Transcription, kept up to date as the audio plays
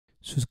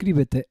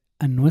Suscríbete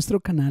a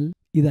nuestro canal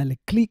y dale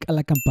click a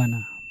la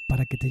campana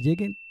para que te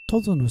lleguen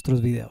todos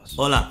nuestros videos.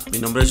 Hola, mi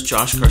nombre es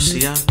Josh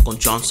García con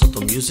John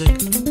Soto Music.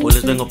 Hoy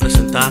les vengo a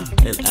presentar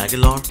el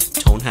Aguilar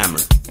Tone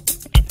Hammer.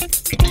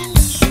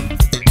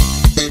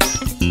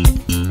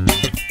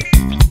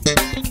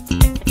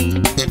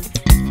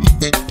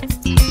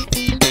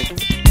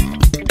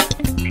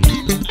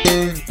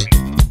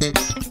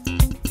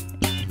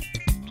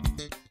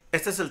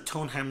 Este es el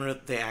Tone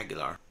Hammer de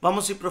Aguilar.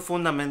 Vamos a ir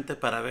profundamente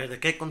para ver de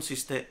qué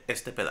consiste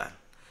este pedal.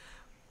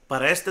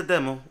 Para este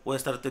demo voy a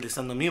estar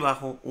utilizando mi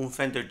bajo, un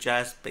Fender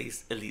Jazz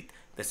Bass Elite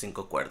de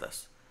 5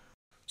 cuerdas.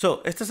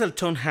 Este es el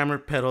Tone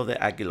Hammer pedal de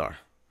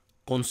Aguilar.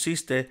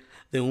 Consiste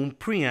de un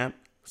preamp,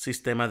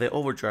 sistema de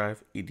overdrive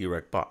y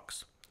direct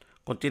box.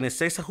 Contiene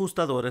 6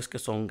 ajustadores que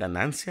son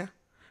ganancia,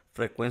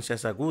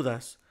 frecuencias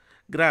agudas,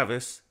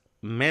 graves,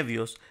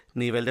 medios,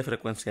 nivel de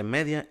frecuencia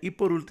media y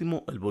por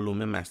último el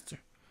volumen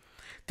master.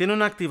 Tiene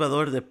un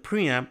activador de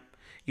preamp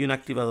y un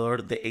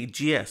activador de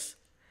AGS,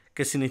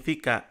 que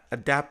significa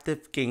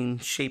Adaptive Gain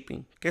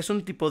Shaping, que es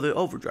un tipo de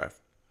overdrive.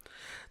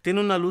 Tiene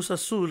una luz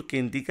azul que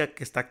indica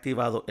que está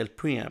activado el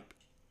preamp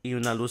y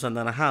una luz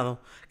anaranjado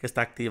que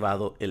está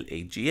activado el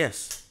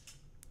AGS.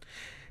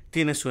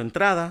 Tiene su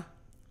entrada,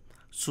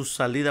 su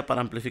salida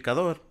para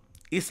amplificador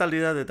y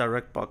salida de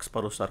direct box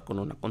para usar con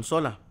una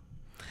consola.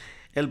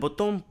 El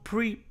botón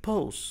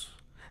Pre-Pause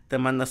te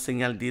manda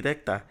señal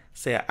directa,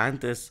 sea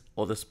antes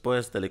o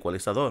después del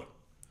ecualizador.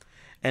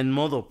 En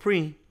modo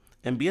Pre,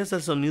 envías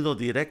el sonido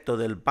directo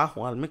del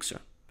bajo al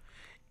mixer.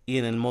 Y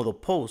en el modo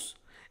Pause,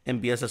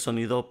 envías el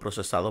sonido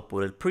procesado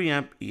por el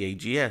preamp y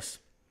AGS.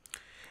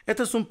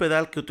 Este es un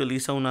pedal que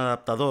utiliza un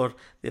adaptador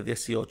de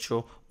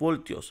 18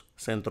 voltios,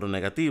 centro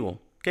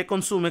negativo, que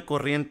consume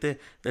corriente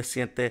de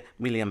 7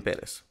 mA.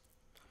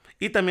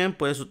 Y también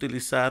puedes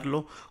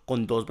utilizarlo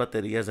con 2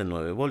 baterías de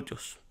 9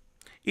 voltios.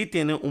 Y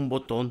tiene un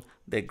botón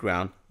de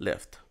ground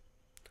lift.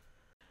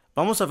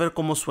 Vamos a ver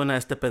cómo suena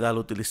este pedal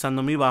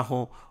utilizando mi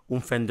bajo,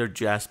 un Fender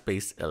Jazz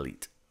Bass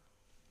Elite.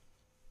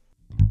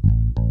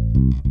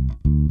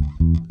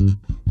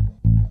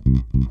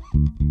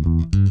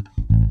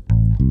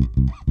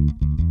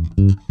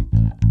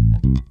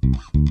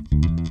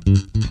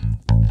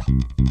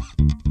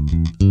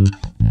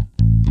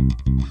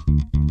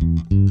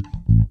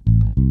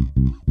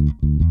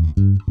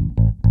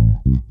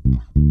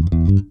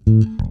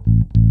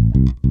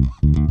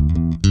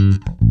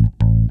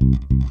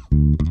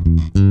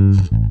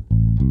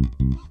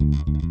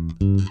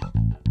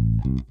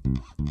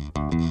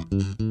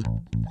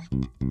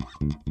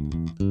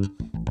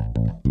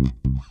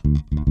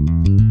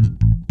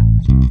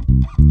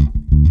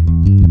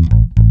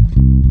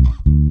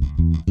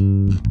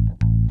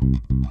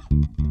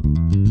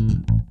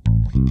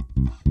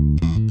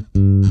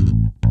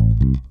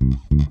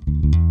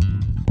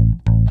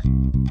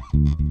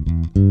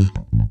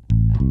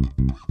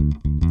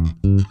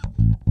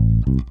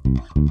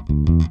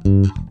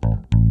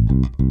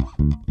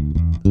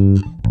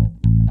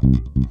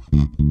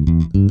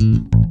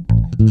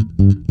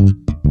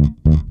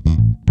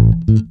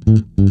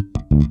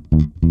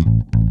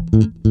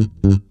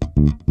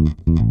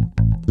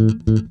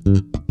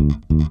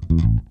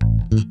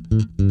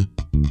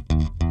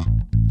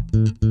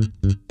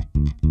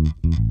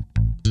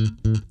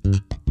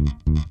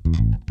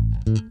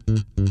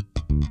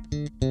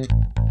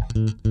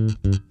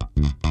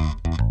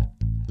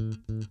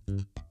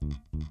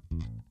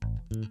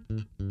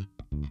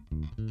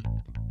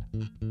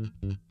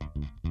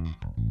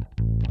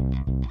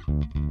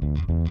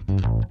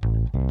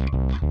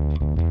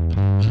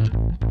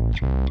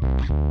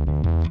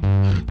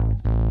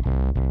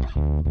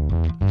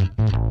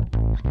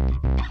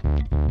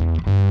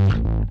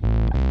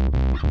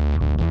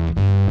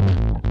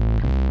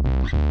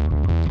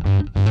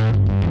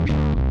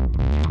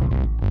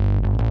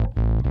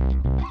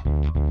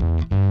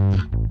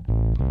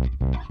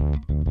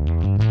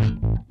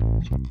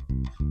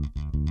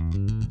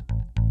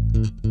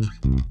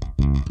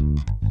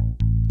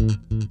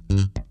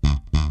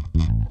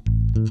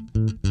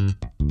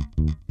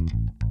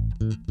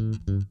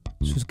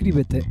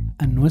 Suscríbete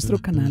a nuestro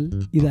canal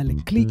y dale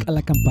click a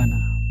la campana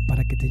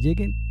para que te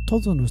lleguen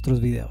todos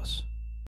nuestros videos.